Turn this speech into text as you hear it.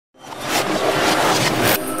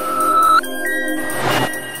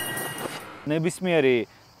ნებისმიერი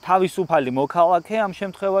თავისუფალი მოქალაქე ამ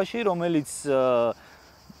შემთხვევაში, რომელიც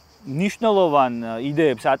მნიშვნელოვან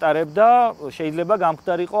იდეებს ატარებდა, შეიძლება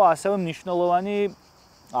გამხდარიყო ასევე მნიშვნელოვანი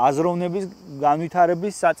აზროვნების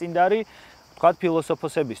განვითარების საწინდარი, თქვათ,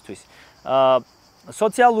 ფილოსოფოსებისთვის.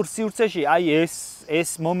 სოციალურ სივრცეში აი ეს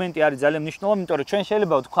მომენტი არის ძალიან მნიშვნელოვანი, იმიტომ რომ ჩვენ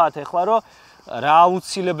შეიძლება ვთქვათ ახლა, რომ რა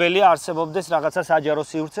აუცილებელია არსებობდეს რაღაცა საჯარო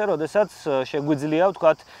სივრცე, როდესაც შეგვიძლია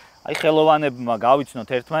ვთქვათ, აი ხელოვანებმა გავიცნოთ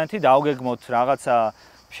ერთმანეთი, დავგეგმოთ რაღაცა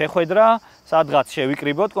შეხვედრა, სადღაც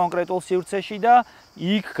შევიკრიბოთ კონკრეტულ სივრცეში და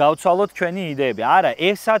იქ გავცვალოთ ჩვენი იდეები. არა,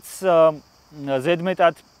 ესაც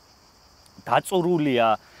ზედმეტად დაწურულია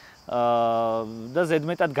და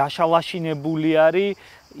ზედმეტად გაშალაშინებული არის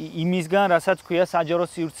იმისგან, რასაც ქვია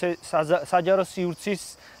საჯარო სივრცის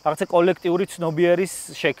რაღაცა კოლექტიური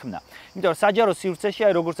ცნობიერის შექმნა. იმიტომ რომ საჯარო სივრცეში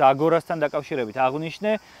აი როგორც აგორასთან დაკავშირებით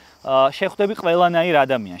აღვნიშნე, შეხვდები ყველანაირ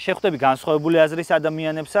ადამიანს. შეხვდები განსხვავებული აზრის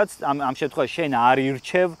ადამიანებსაც, ამ შემთხვევაში შენ არ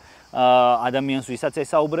ირჩევ ადამიანს, ვისაც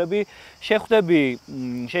ესაუბრები. შეხვდები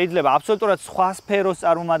შეიძლება აბსოლუტურად სხვა სფეროს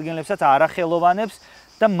წარმომადგენლებსაც, არახელოვანებს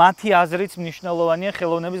და მათი აზრიც მნიშვნელოვანია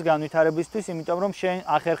ხელოვნების განვითარებისთვის, იმიტომ რომ შენ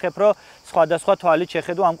ახერხებ, რომ სხვადასხვა თვალით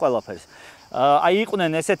შეხედო ამ ყველაფერს. აი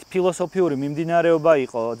იყვნენ ესეთი ფილოსოფიური მიმდინარეობა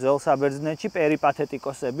იყო ძველ საბერძნეთში,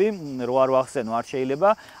 პერიპათეტიკოსები, რო არ ვახსენო, არ შეიძლება,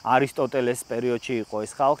 არისტოტელეს პერიოდში იყო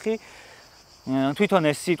ეს ხალხი. თვითონ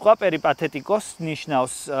ეს სიტყვა პერიპათეტიკოს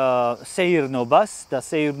ნიშნავს სეირნობას და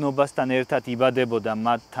სეირნობასთან ერთად იბადებოდა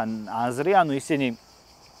მათთან აზრი, ანუ ისინი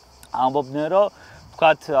ამბობდნენ, რომ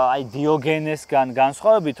თქვათ, აი დიოგენესგან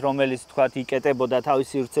განსხვავებით, რომელიც თქვათ იკეტებოდა თავის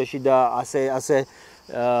სივრცეში და ასე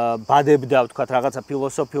ბადებდა, ვთქვათ, რაღაცა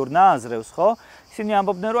ფილოსოფიურ ნააზრევს, ხო? ისინი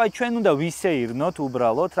ამბობდნენ, რომ აი ჩვენ უნდა ვისეირნოთ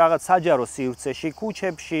უბრალოდ რაღაც საჯარო სივრცეში,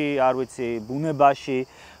 ქუჩებში, არ ვიცი, ბუნებაში,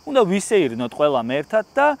 უნდა ვისეირნოთ ყველამ ერთად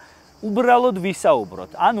და უბრალოდ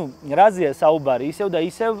ვისაუბროთ. ანუ რაზეა საუბარი, ისევ და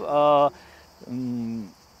ისევ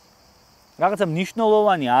რაღაცა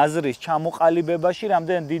მნიშვნელოვანი აზრის ჩამოყალიბებაში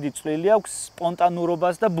რამდენად დიდი წვლილი აქვს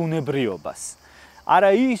სპონტანურობას და ბუნებრიობას. არა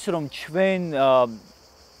ის, რომ ჩვენ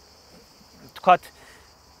თქვათ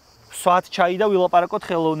სვათ ჩაი და ვილაპარაკოთ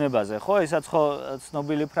ხელოვნებაზე, ხო? ესაც ხო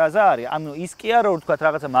ცნობილი ფრაზა არის. ანუ ის კი არა, რომ თქვათ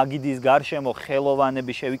რაღაცა მაგიდის გარშემო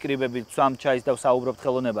ხელოვანები შევიკრიბებით სვამ ჩაის და ვსაუბრობთ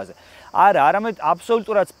ხელოვნებაზე. არა, არამედ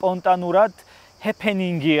აბსოლუტურად სპონტანურად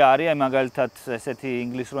happening-ი არის, აი მაგალითად ესეთი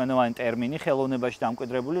ინგლისურენოვანი ტერმინი ხელოვნებაში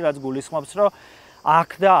დამკვიდრებული, რაც გულისხმობს, რომ აქ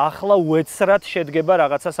და ახლა უეცრად შედგება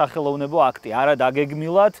რაღაცა სახელოვნებო აქტი, არა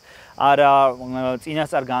დაგეგმილად, არა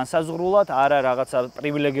წინასწარ განსაზღვრულად, არა რაღაცა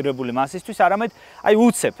პრივილეგირებული მასისთვის, არამედ აი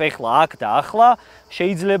უცებ ეხლა აქ და ახლა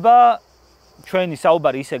შეიძლება ჩვენი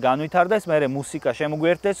საუბარი ისე განვითარდეს, მერე მუსიკა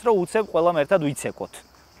შემოგვიერთდეს, რომ უცებ ყველამ ერთად ვიცეკოთ.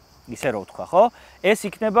 ისე რო ვთქვა, ხო? ეს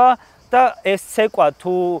იქნება და ეს ცეკვა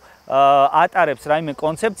თუ ატარებს რაიმე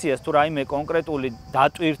კონცეფციას, თუ რაიმე კონკრეტული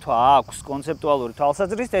დატვირთვა აქვს კონცეპტუალური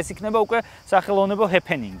თვალსაზრისით, ეს იქნება უკვე სახელოვნებო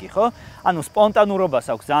happening-ი, ხო? ანუ სპონტანურობას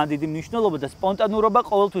აქვს ძალიან დიდი მნიშვნელობა და სპონტანურობა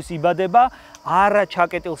ყოველთვის იბადება არა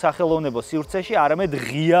ჩაკეტილ სახელოვნებო სივრცეში, არამედ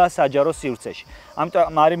ღია საჯარო სივრცეში.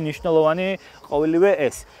 ამიტომ არის მნიშვნელოვანი ყოველივე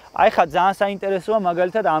ეს. აი ხა ძალიან საინტერესოა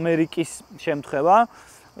მაგალითად ამერიკის შემთხვევა.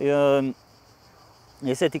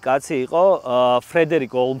 ესეთი კაცი იყო ფრედერიკ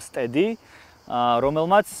ოლმსტედი,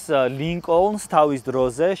 რომელმაც ლინკოლნს თავის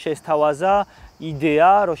დროზე შესთავაზა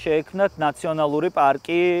იდეა, რომ შეექმნათ ნაციონალური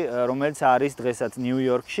პარკი, რომელიც არის დღესაც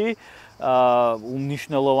ნიუ-იორკში,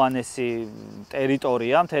 უმნიშვნელოვანესი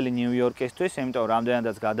ტერიტორია მთელი ნიუ-იორკისთვის, იმიტომ რომ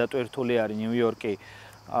რამდენადაც გადატვირთული არის ნიუ-იორკი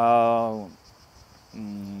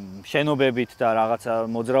შენობებით და რაღაცა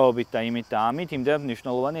მოძრაობით და იმით და ამით, იმდენად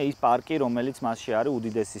მნიშვნელოვანია ის პარკი, რომელიც მასში არის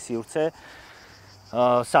უდიდესი სივრცე,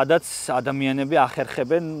 სადაც ადამიანები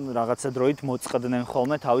ახერხებენ რაღაცა დროით მოწყდნენ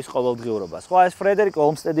ხოლმე თავის ყოველდღიურობას. ხო, ეს ფრედერიკ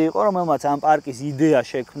ოლმსტედი იყო, რომელმაც ამ პარკის იდეა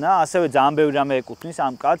შექმნა, ასევე ძალიან ბევრი რამე ეკუთვნის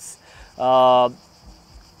ამ კაცს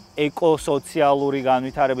ეკოსოციალური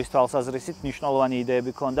განვითარების თვალსაზრისით მნიშვნელოვანი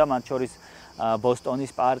იდეები ჰქონდა, მათ შორის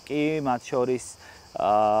ბოსტონის პარკი, მათ შორის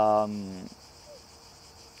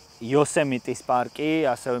იოსემიტის პარკი,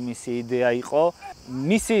 ასევე მისი იდეა იყო.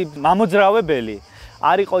 მისი მამოძრავებელი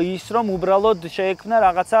არ იყო ის, რომ უბრალოდ შეექმნა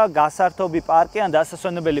რაღაცა გასართობი პარკი ან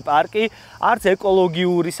დასასვენებელი პარკი, არც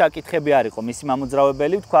ეკოლოგიური საკითხები არ იყო მისი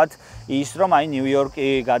მამოძრავებელი, ვთქვათ ის, რომ აი ნიუ-იორკი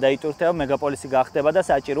გადაიტვირთება, მეგაპოლისი გახდება და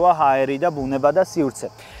საჭიროა ჰაერი და ბუნება და სივრცე.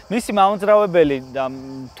 მისი მამოძრავებელი და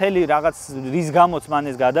მთელი რაღაც რის გამოც მან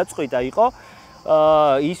ეს გადაწყვიტა იყო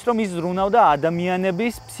ის, რომ ის ზრუნავდა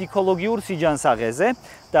ადამიანების ფსიქოლოგიურ სიჯანსაღეზე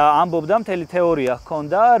და ამბობდა, მთელი თეორია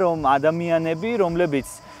ჰქონდა, რომ ადამიანები, რომლებიც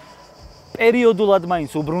პერიოდულად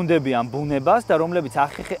მაინც უბრუნდებიან ბუნებას და რომლებიც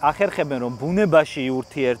ახერხებენ, რომ ბუნებაში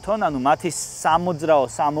იურთიერთონ, ანუ მათი სამოძრაო,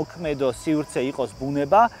 სამოქმედო სივრცე იყოს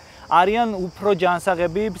ბუნება, არიან უფრო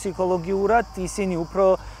ჯანსაღები ფსიქოლოგიურად, ისინი უფრო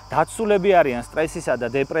დაცულები არიან სტრესისა და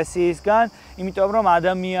დეპრესიისგან, იმიტომ რომ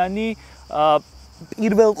ადამიანი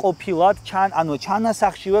პირველყოფილად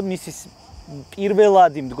ჩანასახშივე მისი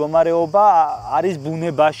პირველადი მდგომარეობა არის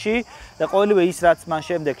ბუნებაში და ყოველივე ის რაც მან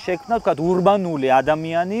შემდეგ შექმნა, თქვათ ურბანული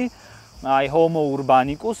ადამიანი, აი homo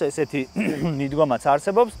urbanicus, ესეთი მიდგომაც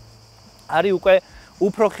არსებობს, არის უკვე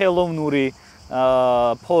უფრო ხელოვნური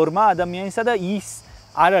ფორმა ადამიანისა და ის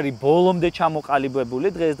არ არის ბოლომდე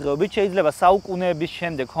ჩამოყალიბებული დღესდღეობით. შეიძლება საუკუნეების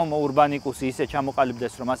შემდეგ homo urbanicus ისე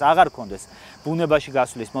ჩამოყალიბდეს, რომ მას აღარ ქონდეს ბუნებაში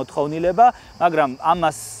გასვლის მოთხოვნილება, მაგრამ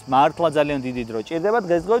ამას მართლა ძალიან დიდი დრო ჭირდება.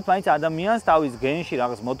 დღესდღეობით მაინც ადამიანს თავის გენში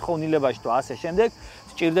რაღაც მოთხოვნილებაში თუ ასე შემდეგ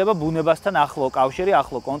სჭირდება ბუნებასთან ახლო კავშირი,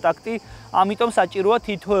 ახლო კონტაქტი. ამიტომ საჭიროა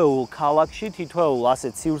თითოეულ ქალაქში, თითოეულ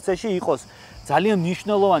ასეთ სივრცეში იყოს ძალიან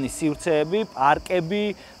მნიშვნელოვანი სივრცეები, პარკები,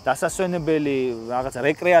 დასასვენებელი რაღაც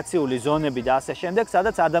რეკრეაციული ზონები და ასე შემდეგ,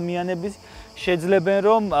 სადაც ადამიანები შეძლებენ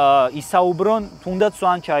რომ ისაუბრონ, თუნდაც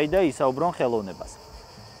სვანჩაი და ისაუბრონ ხელოვნებას.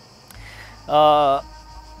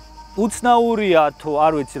 უცნაურია თუ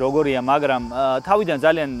არ ვიცი როგორია, მაგრამ თავიდან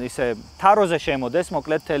ძალიან ისე თაროზე შემოდეს,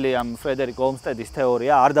 მოკლედ თელი ამ ფრედერიკ ოლმსტედის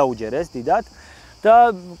თეორია არ დაუჯერეს დიდად.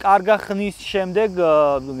 და კარგა ხნის შემდეგ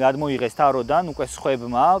გადმოიღეს თაროდან უკვე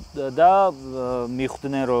სხვებმა და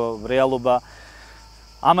მიხვდნენ რომ რეალობა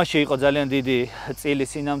ამაში იყო ძალიან დიდი წილი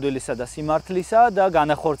სინამდვილისა და სიმართლისა და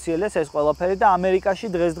განახორციელეს ეს ყველაფერი და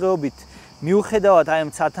ამერიკაში დღესდღეობით მიუხედავად აი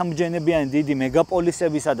ამ ცათამბჯენებიანი დიდი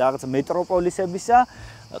მეგაპოლისებისა და რაღაც მეტროპოლისებისა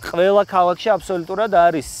ყველა ქალაქში აბსოლუტურად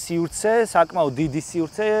არის სივრცე, საკმაოდ დიდი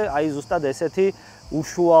სივრცე, აი ზუსტად ესეთი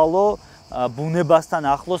უშუალო ბუნებასთან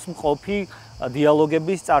ახლოს მყოფი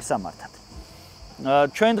დიალოგების წარსამართად.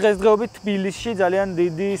 ჩვენ დღესდღეობით თბილისში ძალიან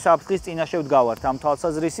დიდი საფრთხის წინაშე ვდგავართ ამ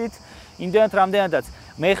თვალსაზრისით. იმდენად რამდენადაც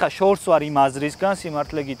მე ხა შორს ვარ იმ აზრისგან,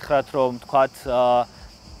 სიმართლე გითხრათ, რომ თქვათ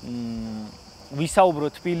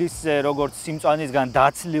ვისაუბროთ თბილისზე როგორც სიმწვანისგან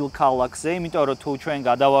დაცლილ ქალაქზე, იმიტომ რომ თუ ჩვენ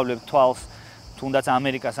გადავავლებთ თვალს თუნდაც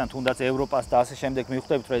ამერიკასთან, თუნდაც ევროპას და ასე შემდეგ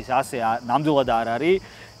მივხვდებით, რომ ეს ასე ნამდვილად არ არის,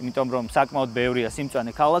 იმიტომ რომ საკმაოდ ბევრია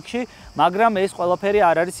სიმწვანე ქალაქში, მაგრამ ეს ყველაფერი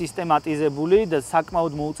არ არის სისტემატიზებული და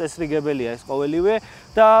საკმაოდ მოუწესრიგებელია ეს ყოველივე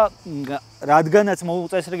და რადგანაც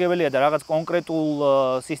მოუწესრიგებელია და რაღაც კონკრეტულ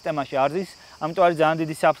სისტემაში არის, ამიტომ არის ძალიან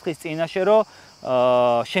დიდი საფრთხის წინაშე, რომ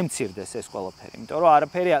შემცირდეს ეს ყველაფერი, იმიტომ რომ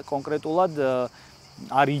არაფერი კონკრეტულად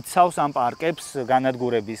არ იცავს ამ პარკებს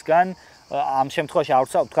განადგურებისგან. ამ შემთხვევაში არ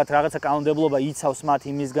ვთქვათ რაღაცა კანონმდებლობა იცავს მათ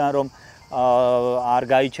იმისგან რომ არ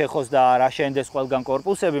გაიჩეხოს და არ აშენდეს ყველგან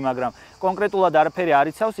კორპუსები, მაგრამ კონკრეტულად არაფერი არ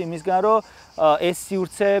იცავს იმისგან რომ ეს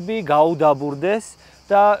სივრცეები გაუდაბურდეს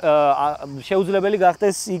და შეუძლებელი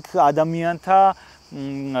გახდეს იქ ადამიანთა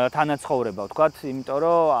თანაცხოვრება, ვთქვათ, იმიტომ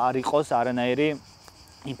რომ არ იყოს არანაირი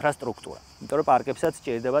ინფრასტრუქტურა, იმიტომ რომ პარკებსაც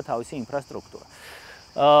სჭირდება თავისი ინფრასტრუქტურა.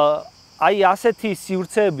 აი ასეთი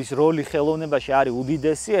სივრცეების როლი ხელოვნებაში არის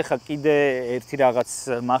უდიდესი, ეხლა კიდე ერთი რაღაც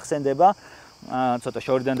მახსენდება, ცოტა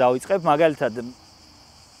შორიდან დავიწყებ, მაგალითად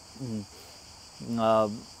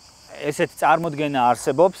ესეთი წარმოდგენა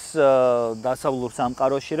არსებობს დასავლურ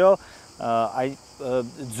სამყაროში, რომ აი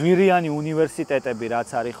ძვირიანი უნივერსიტეტები რაც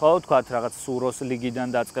არის ხო, თქვათ რაღაც სუროს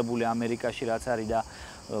ლიგიდან დაწყებული ამერიკაში რაც არის და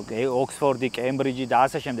ოქსფორდი, კემბრიჯი და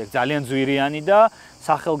ასე შემდეგ ძალიან ძვირიანი და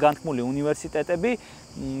სახელგანთქმული უნივერსიტეტები,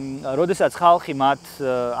 როდესაც ხალხი მათ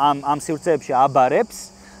ამ სივრცეებში აბარებს,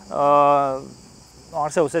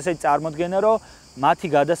 არსებობს ესეთი წარმოდგენა, რომ მათი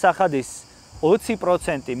გადასახადის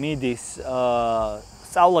 20% მიდის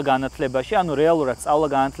სწავლა-განათლებაში, ანუ რეალურად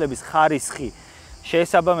სწავლა-განათლების ხარისხი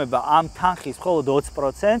შეესაბამება ამ თანხის მხოლოდ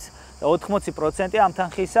 20%-ს და 80% ამ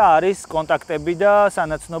თანხისა არის კონტაქტები და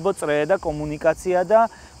სანაცნობო წრე და კომუნიკაცია და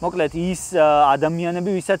მოკლედ ის ადამიანები,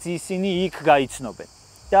 ვისაც ისინი იქ გაიცნობენ.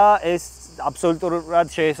 და ეს აბსოლუტურად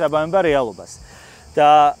შეესაბამება რეალობას. და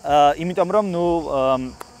იმიტომ რომ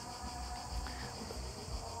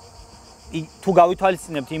თუ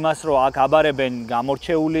გავითვალისწინებთ იმას, რომ აქ აბარებენ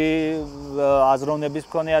გამორჩეული აზროვნების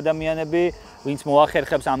მქონე ადამიანები, ვინც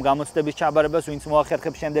მოახერხებს ამ გამოცდების ჩაბარებას, ვინც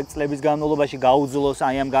მოახერხებს შემდეგ წლების განმავლობაში გაუძლოს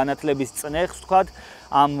აი ამ განათლების წნეხს, ვთქვათ,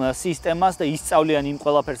 ამ სისტემას და ისწავლიან იმ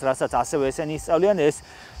ყველაფერს, რასაც ასევე ესენი ისწავლიან,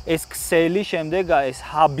 ეს ქსელი შემდეგ ეს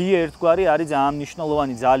ჰაბი ერთგვარი არის ძალიან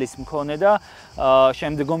მნიშვნელოვანი ძალის მქონე და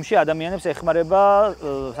შემდგომში ადამიანებს ეხმარება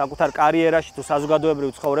საკუთარ კარიერაში თუ საზოგადოებრივ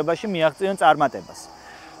ცხოვრებაში მიაღწიონ წარმატებას.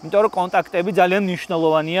 იმიტომ რომ კონტაქტები ძალიან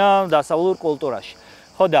მნიშვნელოვანია დასავლურ კულტურაში.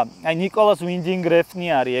 ხო და აი ნიკოლას ვინდინგ რეფნი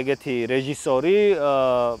არის ეგეთი რეჟისორი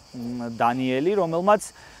დანიელი, რომელმაც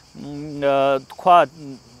თქვა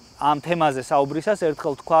ამ თემაზე საუბრისას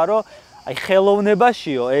ერთხელ თქვა, რომ აი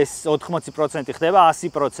ხელოვნებაშიო ეს 80% ხდება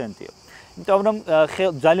 100%-იო. იმიტომ რომ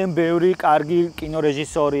ძალიან ბევრი კარგი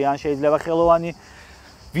კინორეჟისორი ან შეიძლება ხელოვანი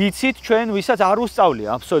ვიცით ჩვენ ვისაც არ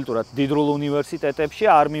უსწავლია აბსოლუტურად დიდრულ უნივერსიტეტებში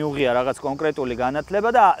არ მიუღია რაღაც კონკრეტული განათლება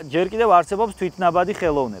და ჯერ კიდევ არსებობს თვითნაბადი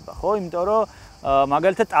ხელოვნება, ხო? იმიტომ რომ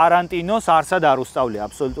მაგალითად ტარანტინოს არსად არ უსწავლია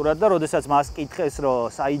აბსოლუტურად და როდესაც მას კითხეს რომ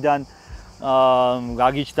საიდან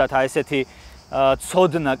გაგიჩნდათ ესეთი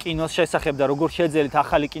ცოდნა კინოს შესახებ და როგორ შეძელით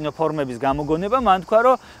ახალი კინოფორმების გამოგონება, მან თქვა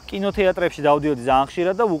რომ კინოთეატრებში დავდიოდი ძალიან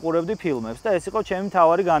ხშირად და ვუყურებდი ფილმებს და ეს იყო ჩემი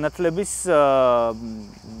მთავარი განათლების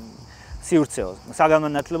სივრცეო,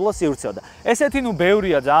 საგანმანათლებლო სივრცეო და ესეთი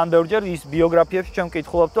ბევრია ძალიან ბევრჯერ ის ბიოგრაფიებში ჩვენ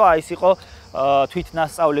ვკითხულობთ რომ ის იყო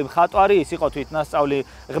თვითნასწავლი მხატვარი, ის იყო თვითნასწავლი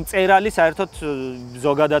მწერალი, საერთოდ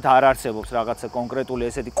ზოგადად არ არსებობს რაღაცა კონკრეტული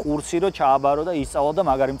ესეთი კურსი რომ ჩააბარო და ისწავლო და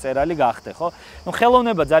მაგარი მწერალი გახდე, ხო? ნუ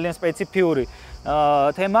ხელოვნება ძალიან სპეციფიური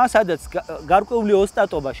თემაა, სადაც გარკვეული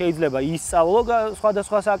ოსტატობა შეიძლება ისწავლო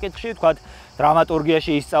სხვადასხვა საკითხში, თქვათ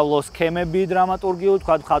დრამატურგიაში ისწავლო სქემები დრამატურგიულ,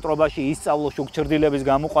 თქვათ მხატვრობაში ისწავლო შუქჭრდილების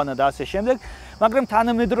გამოყვანა და ასე შემდეგ, მაგრამ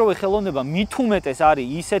თანამედროვე ხელოვნება მით უმეტეს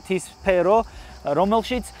არის ისეთი სფერო,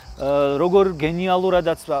 რომელშიც როგორ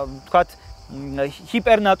გენიალურადაც თქვათ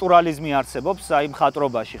ჰიპერნატურალიზმი არსებობს აი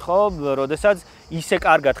მხატვრობაში, ხო? როდესაც ისე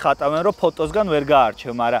კარგად ხატავენ, რომ ფოტოსგან ვერ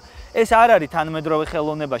გაარჩევ, მაგრამ ეს არ არის თანამედროვე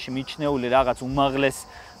ხელოვნებაში მიჩნეული რაღაც უმაღლეს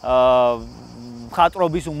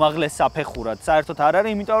მხატვრობის უმაღლეს საფეხურად. საერთოდ არ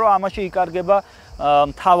არის, იმიტომ რომ ამაში იკარგება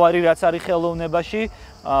მთავარი რაც არის ხელოვნებაში,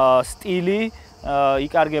 სტილი,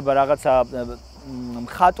 იკარგება რაღაცა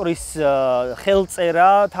მხატვრის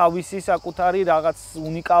ხელწერა, თავისი საკუთარი რაღაც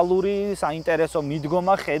უნიკალური, საინტერესო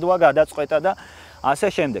მიდგომა, ხედვა, გადაწყვეტა და ასე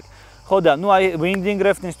შემდეგ. ხო და ნუ აი winding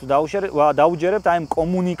refs-ს თუ დაუჯერებთ აი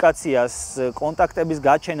კომუნიკაციას, კონტაქტების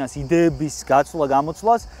გაჩენას, იდეების გაცვლა,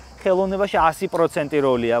 გამოცვლას ხელოვნებაში 100%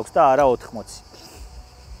 როლი აქვს და არა 80.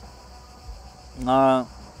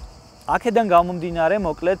 აქედან გამომდინარე,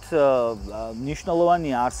 მოკლედ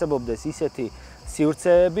მნიშვნელოვანია არსებობდეს ისეთი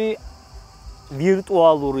სივრცეები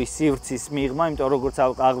ვირტუალური სივრცის მიღმა, იმიტომ რომ როგორც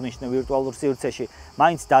აღნიშნე ვირტუალურ სივრცეში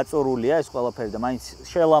მაინც დაწორულია ეს ყველაფერი და მაინც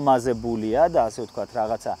შელამაზებულია და ასე ვთქვათ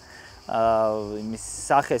რაღაცა იმის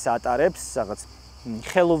სახეს ატარებს, რაღაც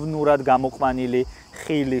ხელოვნურად გამოყვანილი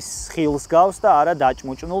ხილს გავს და არა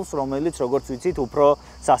დაჭმუჭნულს, რომელიც როგორც ვიცით, უფრო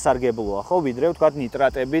სასარგებლოა, ხო, ვიდრე ვთქვათ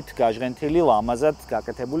ნიტრატებით გაჟღენთილი, ლამაზად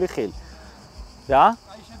გაკეთებული ხილი. რა?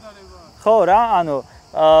 აი შედარება. ხო რა, ანუ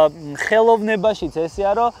ხელოვნებაშიც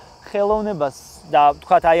ესეა, რომ ხელოვნებას და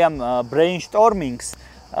ვთქვათ აი ამ brainstorming-ს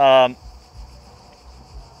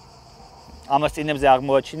ამას წინებზე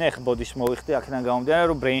აღმოაჩინე, ხ ბოდიშს მოვიხდი, აქედან გამომდინარე,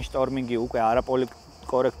 რომ brainstorming-ი უკვე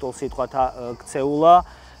არაპოლიტკორექტულ სიტყვად ქცეულა,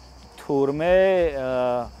 თურმე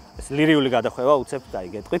ეს ლირიული გადახვევა უცებ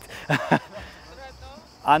დაიგეთყვით.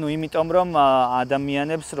 ანუ იმიტომ რომ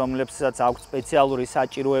ადამიანებს, რომლებსაც აქვს სპეციალური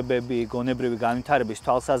საჭიროებები გონებრივი განვითარების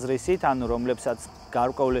თვალსაზრისით, ანუ რომლებსაც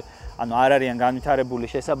გარკვეული ანუ არ არიან განვითარებული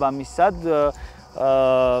შესაბამისად,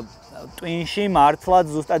 ტვინში მართლაც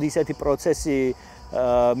ზუსტად ისეთი პროცესი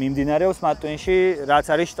მიმდინარეობს მათ ტვინში, რაც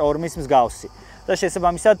არის შტორმის მსგავსი. და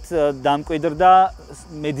შესაბამისად დამკვიდრდა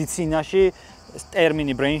მედიცინაში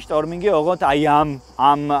ტერმინი brainstorming-ი, ოღონდ აი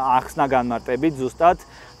ამ ახსნა-განმარტებით ზუსტად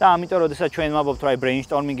და ამიტომ როდესაც ჩვენ ვამბობთ, რომ აი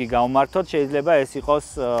brainstorming-ი გავმართოთ, შეიძლება ეს იყოს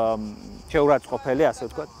შეურაცხყოფელი, ასე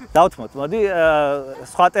ვთქვათ. დავთმოთ, მოდი,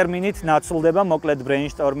 სხვა ტერმინით ნაცვლდება მოკლედ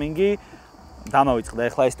brainstorming-ი. დამავიწყდა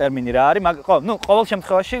ახლა ეს ტერმინი რა არის, ხო, ნუ ყოველ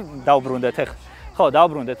შემთხვევაში დავბრუნდეთ ახლა. ხო,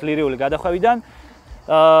 დავბრუნდეთ ლირიული გადახვევიდან.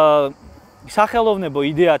 სახელოვნებო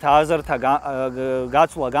იდეათა აზრთა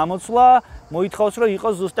გაცვლა, გამოცვლა მოითხოვს, რომ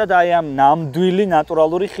იყოს ზუსტად აი ამ ნამდვილი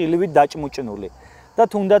ნატურალური ხილივით დაჭმუჭნული და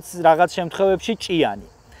თუნდაც რაღაც შემთხვევებში ჭიანი.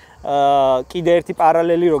 კიდე ერთი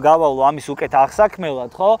პარალელი რო გავალო ამის უკეთ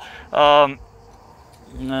აღსაქმელად, ხო?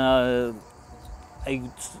 აი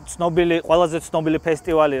ცნობილი, ყველაზე ცნობილი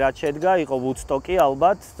ფესტივალი რაც შედგა, იყო ვუდსტოკი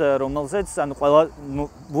ალბათ, რომელზეც ანუ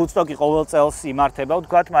ვუდსტოკი ყოველ წელს იმართება,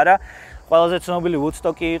 ვთქვათ, მაგრამ ყველაზე ცნობილი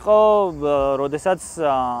ვუდსტოკი იყო, როდესაც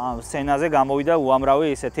სცენაზე გამოვიდა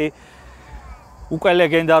უამრავი ესეთი უკვე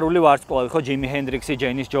ლეგენდარული ვარსკვლავი, ხო, ჯიმი ჰენდრიქსი,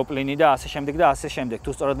 ჯენის ჯოპლინი და ასე შემდეგ და ასე შემდეგ.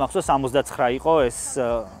 თუ სწორად მახსოვს 69 იყო ეს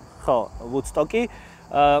ხო, ვუდსტოკი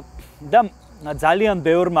და ძალიან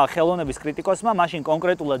ბევრმა ხელოვნების კრიტიკოსმა მაშინ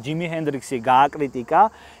კონკრეტულად ჯიმი ჰენდრიქსი გააკრიტიკა,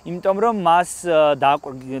 იმიტომ რომ მას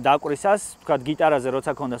დაკვრისას, ვთქვათ, გიტარაზე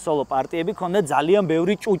როცა ქონდა სოლო პარტიები, ქონდა ძალიან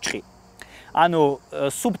ბევრი ჭუჭყი. ანუ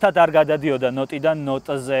სუბთად არ გადადიოდა ნოტიდან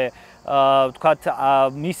ნოტზე, ვთქვათ,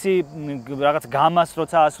 მისი რაღაც გამას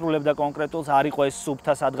როცა ასრულებდა კონკრეტულს, არ იყო ეს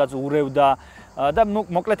სუბთა სადღაც ურევდა და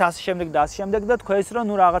მოკლედ ასე შემდეგ და თქვენს რომ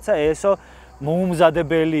ნუ რაღაცა ესო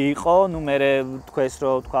მოუმზადებელი იყო, ნუ მე თქვენს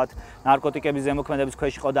რომ ვთქვათ, ნარკოტიკების ზემოქმედების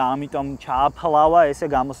ქვეშ იყო და ამიტომ ჩააფლავა ესე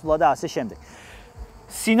გამოსვლა და ასე შემდეგ.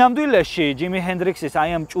 სინამდვილეში ჯიმი ჰენდრიქსის აი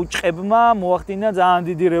ამ ჭუჭყებმა მოახდინა ძალიან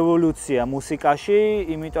დიდი რევოლუცია მუსიკაში,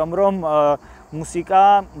 იმიტომ რომ მუსიკა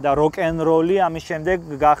და როკ-ენ-როლი ამის შემდეგ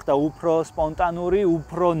გახდა უფრო სპონტანური,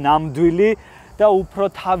 უფრო ნამდვილი და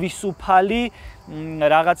უფრო თავისუფალი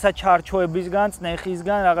რაღაცა ჩარჩოებისგან,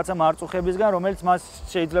 წნეხისგან, რაღაცა მარწუხებისგან, რომელიც მას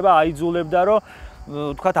შეიძლება აიძულებდა, რომ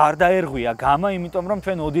თქვათ არ დაერღვია გამა, იმიტომ რომ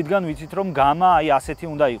ჩვენ ოდითგან ვიცით რომ გამა აი ასეთი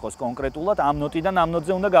უნდა იყოს კონკრეტულად, ამ ნოტიდან ამ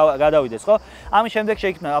ნოტზე უნდა გადავიდეს, ხო? ამის შემდეგ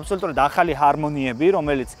შეიქმნა აბსოლუტურად ახალი ჰარმონიები,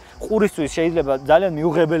 რომელიც ყურისთვის შეიძლება ძალიან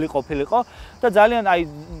მიუღებელი ყოფილიყო და ძალიან აი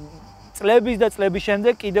წლების და წლების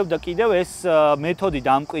შემდეგ კიდევ და კიდევ ეს მეთოდი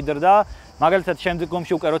დამკვიდრდა. მაგალითად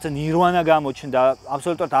შემდგომში უკვე როცა ნირვანა გამოჩნდა,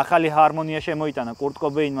 აბსოლუტურად ახალი ჰარმონია შემოიტანა კურტ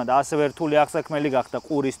კობეინმა და ასევე რთული აღსაქმელი გახდა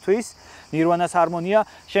ყურისთვის. ნირვანას ჰარმონია,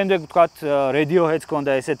 შემდეგ ვთქვათ Radiohead-ს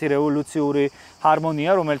ჰქონდა ესეთი რევოლუციური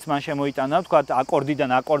ჰარმონია, რომელიც მან შემოიტანა, ვთქვათ აკორდიდან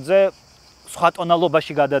აკორდზე სხვა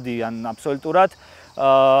ტონალობაში გადადიან აბსოლუტურად.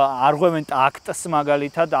 არ ღვევენ ტაქტს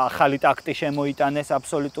მაგალითად, ახალი ტაქტი შემოიტანეს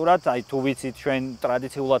აბსოლუტურად, აი თუ ვიცით ჩვენ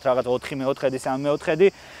ტრადიციულად რაღაც 4 მეოთხედი, 3 მეოთხედი,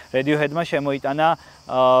 Radiohead-მა შემოიტანა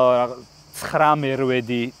 9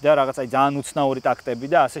 მერვედი და რაღაც აი ძალიან უცნაური ტაქტები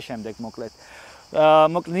და ასე შემდეგ მოკლედ.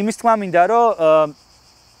 მოკლედ იმის თქმა მინდა, რომ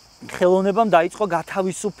ხელოვნებამ დაიწყო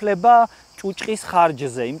გათავისუფლება ჭუჭყის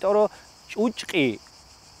ხარჯზე, იმიტომ რომ ჭუჭყი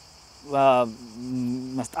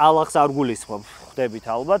სტალახს არ გულისხმობ, ხვდებით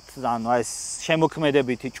ალბათ, ანუ ეს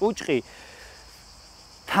შემოქმედებითი ჭუჭყი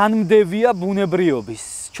თანმდევია ბუნებრიობის.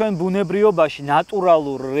 ჩვენ ბუნებრიობაში,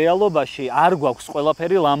 ნატურალურ რეალობაში არ გვაქვს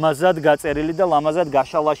ყველაფერი ლამაზად გაწერილი და ლამაზად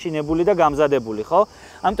გაშალაშინებული და გამზადებული, ხო?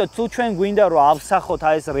 ამიტომ თუ ჩვენ გვინდა რომ ავსახოთ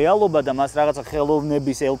აი ეს რეალობა და მას რაღაცა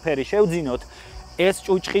ხელოვნების ელფერი შევძინოთ, ეს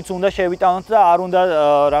ჭუჭყიც უნდა შევიტანოთ და არ უნდა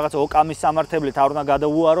რაღაც ოკამის სამართლებით არ უნდა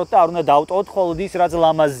გადავუაროთ და არ უნდა დავტოვოთ მხოლოდ ის, რაც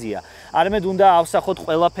ლამაზია. არამედ უნდა ავსახოთ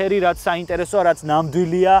ყველაფერი, რაც საინტერესოა, რაც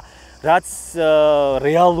ნამდვილია, რაც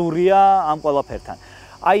რეალურია ამ ყველაფერთან.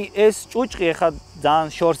 აი ეს ჭუჭყი ახლა ძალიან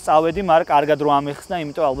შორს წავედი, მაგრამ კარგად რო ამიხსნა,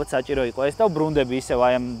 იმიტომ ალბათ საჭირო იყო ეს და ვბრუნდები ისევ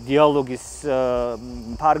აი ამ დიალოგის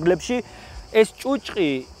ფარგლებში. ეს ჭუჭყი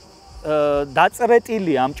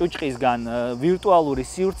დაწრეტილი ამ ჭუჭყისგან ვირტუალური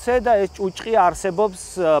სივრცე და ეს ჭუჭყი არსებობს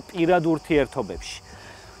პირად ურთიერთობებში.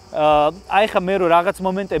 აი ხა მე რო რაღაც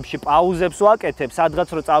მომენტებში პაუზებს ვაკეთებ, სადღაც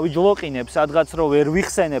რო წავიჯლოყინებ, სადღაც რო ვერ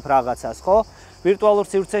ვიხსენებ რაღაცას, ხო? ვირტუალურ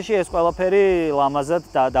სივრცეში ეს ყველაფერი ლამაზად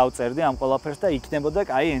დავწერდი ამ ყველაფერს და იქნებოდა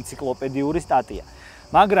აი ენციკლოპედიური სტატია.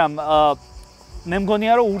 მაგრამ მე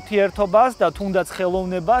მგონია რომ ურთიერთობას და თუნდაც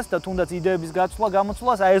ხელოვნებას და თუნდაც იდეების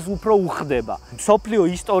გაცვლა-გამოცვლას აი ეს უფრო უხდება. მსოფლიო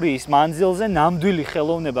ისტორიის მანძილზე ნამდვილი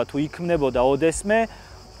ხელოვნება თუ იქმნებოდა ოდესმე,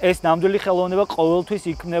 ეს ნამდვილი ხელოვნება ყოველთვის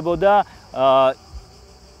იქმნებოდა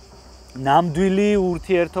ნამდვილი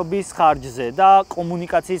ურთიერთობის ხარჯზე და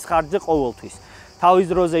კომუნიკაციის ხარჯზე ყოველთვის. თავის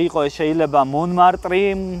დროზე იყო ეს შეიძლება მონმარტრი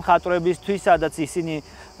მხატვრებისთვის, სადაც ისინი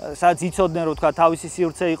სადაც იცოდნენ რომ თქვა თავისი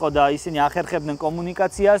სივრცე იყო და ისინი ახერხებდნენ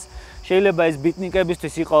კომუნიკაციას. შეიძლება ეს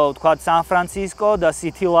ბიტნიკებისთვის იყო თქვა სან-ფრანცისკო და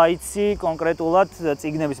City Lights-ი, კონკრეტულად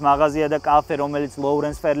წიგნების მაღაზია და კაფე, რომელიც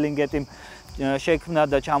ლოურენს ფერლინგეტიმ შექმნა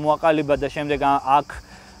და ჩამოაყალიბა და შემდეგ აქ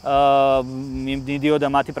მიდიოდა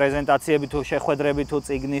მათი პრეზენტაციები თუ შეხვედრები თუ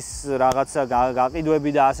წიგნის რაღაცა გაყიდვები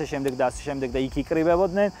და ასე შემდეგ და ასე შემდეგ და იქ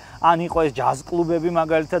იკრიბებოდნენ. ან იყო ეს ჯაზ კლუბები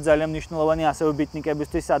მაგალითად ძალიან მნიშვნელოვანი ასევე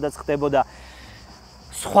ბიტნიკებისთვის, სადაც ხდებოდა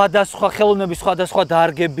სხვადასხვა ხელოვნების სხვადასხვა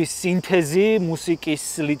დარგების სინთეზი, მუსიკის,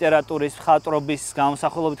 ლიტერატურის, მხატვრობის,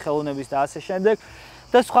 გამოსახულობით ხელოვნების და ასე შემდეგ.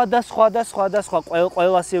 და სხვადასხვა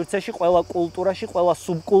ყველა სივრცეში, ყველა კულტურაში, ყველა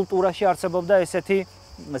სუბკულტურაში არსებობდა ესეთი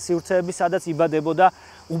სივრცეები, სადაც იბადებოდა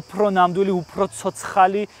უფრო ნამდვილი, უფრო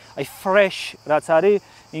ცოცხალი, აი fresh, რაც არის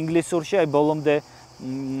ინგლისურში, აი ბოლომდე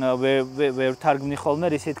ვერ თარგმნი ხოლმე,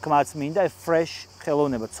 რისი თქმაც მინდა, აი fresh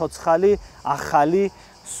ხელოვნება, ცოცხალი, ახალი,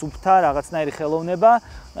 სუფთა რაღაცნაირი ხელოვნება.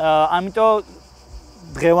 ამიტომ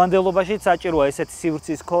დღევანდელობაში საჭიროა ესეთი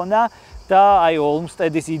სივრცის ქონა და აი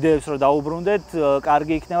ოლმსტედის იდეებს რო დაუბრუნდეთ,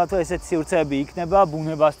 კარგი იქნება თუ ესეთი სივრცეები იქნება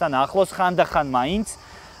ბუნებასთან ახლოს ხანდახან მაინც.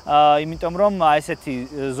 იმიტომ რომ ესეთი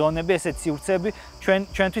ზონები, ესეთი სივრცეები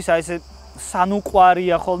ჩვენთვის აი ესე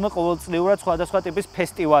სანუყვარია ხოლმე ყოველწლიურად სხვადასხვა ტიპის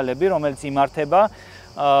ფესტივალები, რომელიც იმართება.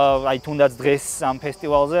 აი თუნდაც დღეს ამ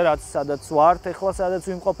ფესტივალზე, რაც სადაც ვართ, ახლა სადაც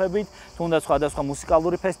ვიმყოფებით, თუნდაც სხვადასხვა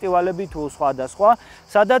მუსიკალური ფესტივალები თუ სხვადასხვა,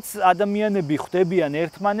 სადაც ადამიანები ხვდებიან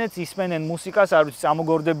ერთმანეთს, ისმენენ მუსიკას, არ ვიცი,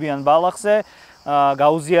 წამოგორდებიან ბალახზე,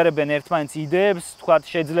 გაუზიარებენ ერთმანეთს იდეებს, თქვათ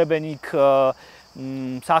შეძლებენ იქ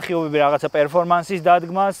მსახიობები რაღაცა პერფორმანსის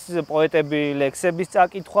დადგმას, პოეტები ლექსების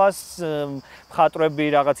წაკითხვას, მხატვრები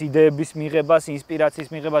რაღაც იდეების მიღებას,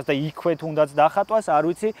 ინსპირაციის მიღებას და იქვე თუნდაც დახატვას, არ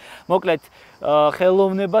ვიცი. მოკლედ,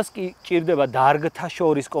 ხელოვნებას კი ჭირდება დარგთა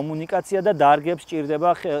შორის კომუნიკაცია და დარგებს ჭირდება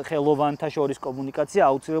ხელოვანთა შორის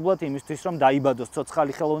კომუნიკაცია აუცილებლად იმისთვის, რომ დაიბადოს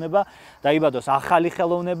ცოცხალი ხელოვნება, დაიბადოს ახალი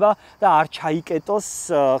ხელოვნება და არ ჩაიკეტოს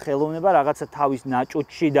ხელოვნება რაღაცა თავის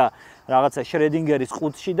ნაჭუჭში და რაღაცა შრედინგერის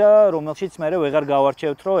ყუთში და რომელშიც მე ვეღარ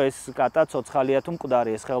გავარჩევთ, რომ ეს კატა ცოცხალია თუ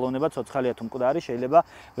მკვდარი, ეს ხელოვნება ცოცხალია თუ მკვდარი, შეიძლება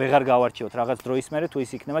ვეღარ გავარჩევთ რაღაც დროის მერე თუ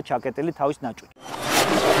ის იქნება ჩაკეტილი თავის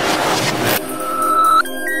ნაჭუჭში.